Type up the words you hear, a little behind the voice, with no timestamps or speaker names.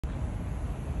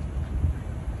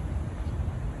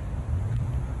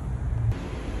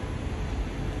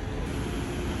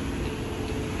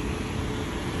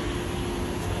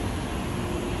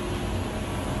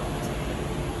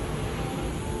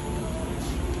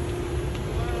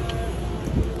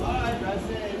How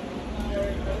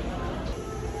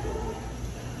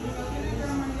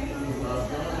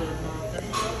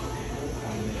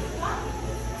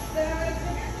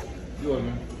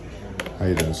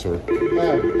you doing, sir?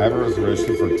 I have a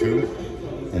reservation for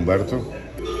 2. Humberto.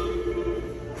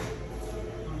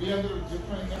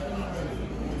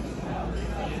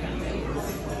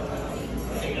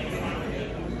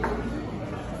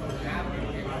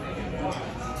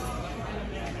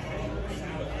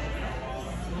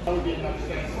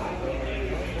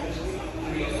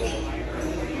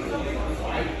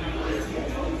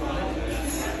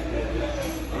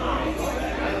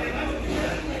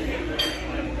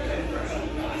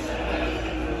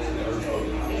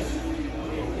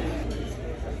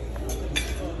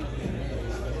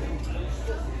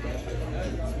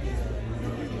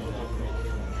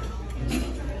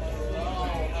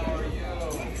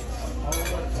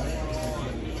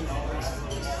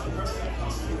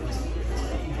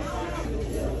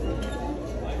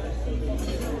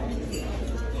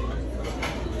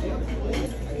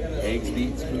 Eggs,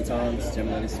 beets, croutons, stem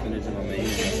lettuce, spinach, and romaine, and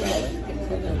salad.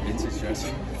 Vintage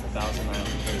dressing. It's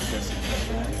 1,930 dressing.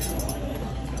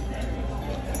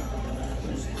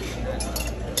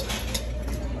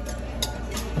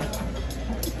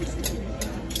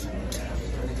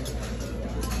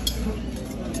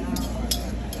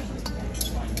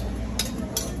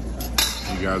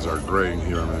 You guys are great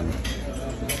here, man.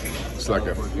 It's like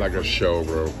a show,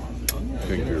 bro.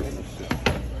 Thank you.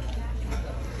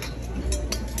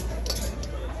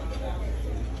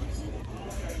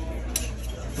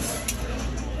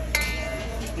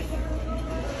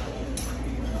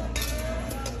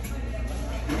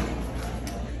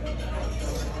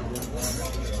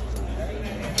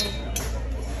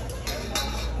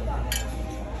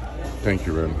 Thank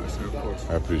you, man.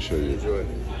 I appreciate you. Enjoy.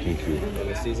 Thank you. And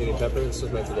the seasoning pepper, this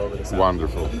was meant to go over the salad.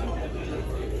 Wonderful.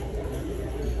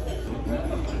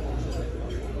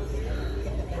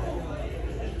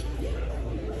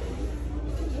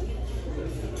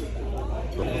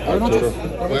 Arturo.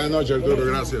 Buenas noches, Arturo.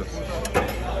 Gracias.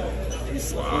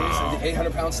 Wow. The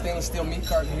 800-pound stainless steel meat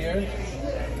carton here,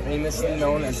 famously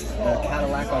known as the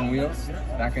Cadillac on wheels.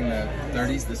 Back in the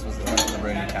 30s, this was the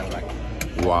brand new Cadillac.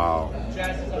 Wow.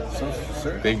 So,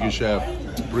 sir. Thank you, chef.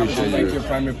 Appreciate you. Thank you.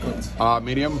 Prime rib cooked.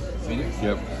 Medium? Medium?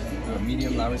 Yep.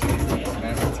 Medium Lawry steak,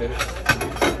 mashed potatoes.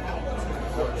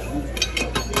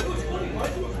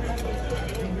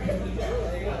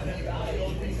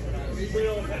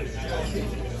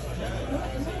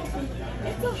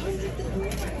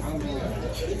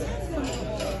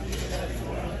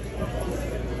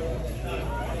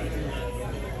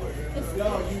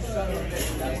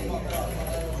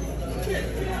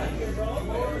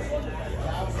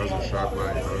 That's a sharp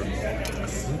knife, bro.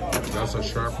 That's a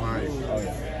sharp knife. Oh,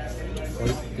 yeah.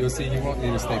 Well, you'll see, you won't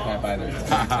need a steak knife either.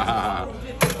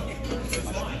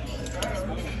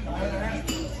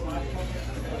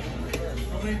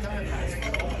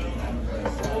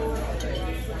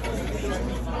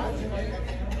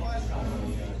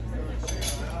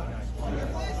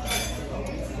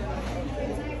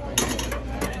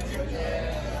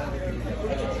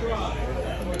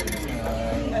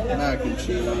 Mac and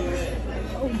cheese.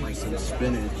 Oh my, some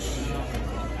spinach.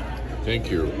 Thank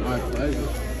you. My pleasure.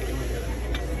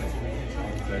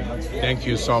 Thank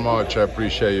you so much. I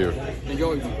appreciate you.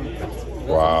 Enjoy.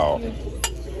 Wow.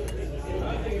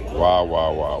 Wow,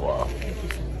 wow, wow, wow.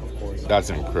 That's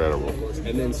incredible.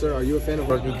 And then, sir, are you a fan of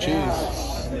With cheese.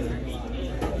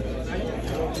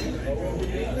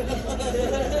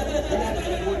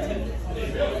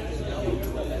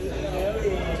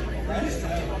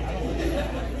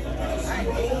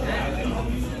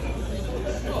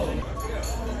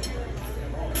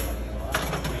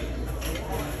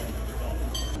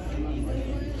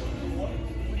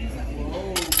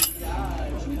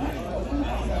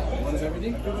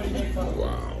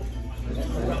 Wow.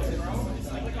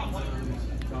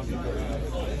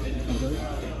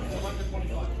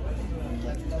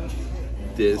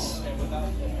 This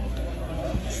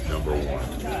is number 1.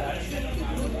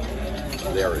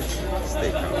 Lawry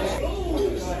Steakhouse.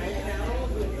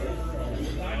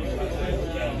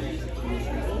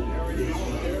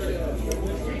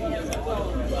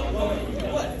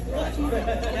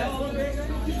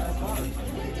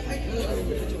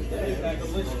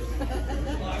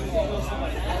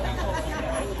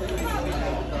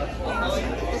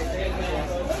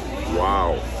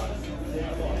 Wow.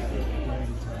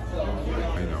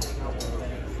 I know.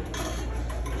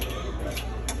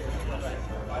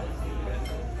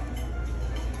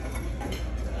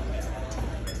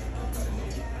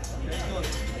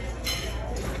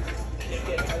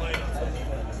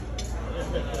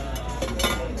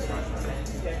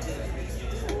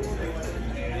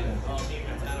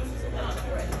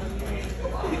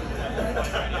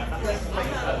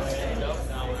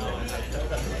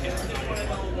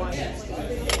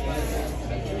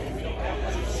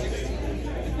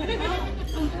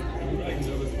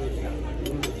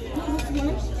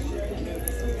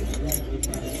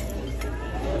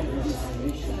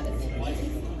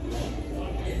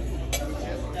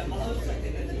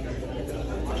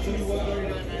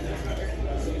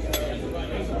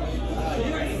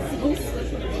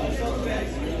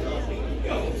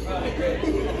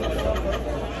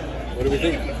 What do we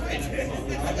think?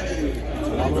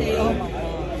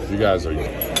 You guys are.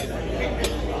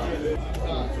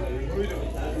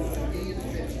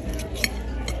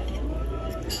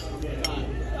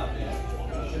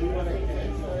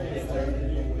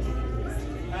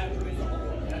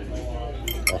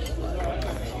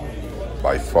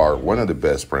 By far, one of the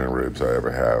best spring ribs I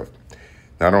ever have.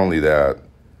 Not only that,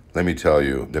 let me tell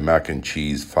you, the mac and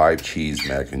cheese, 5 cheese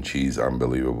mac and cheese,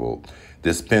 unbelievable.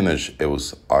 This spinach, it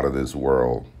was out of this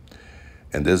world.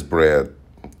 And this bread,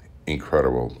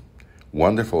 incredible.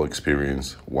 Wonderful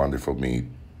experience, wonderful meat,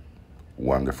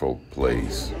 wonderful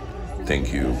place.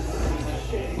 Thank you,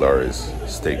 Lawry's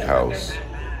Steakhouse,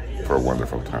 for a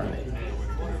wonderful time.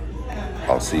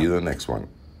 I'll see you in the next one.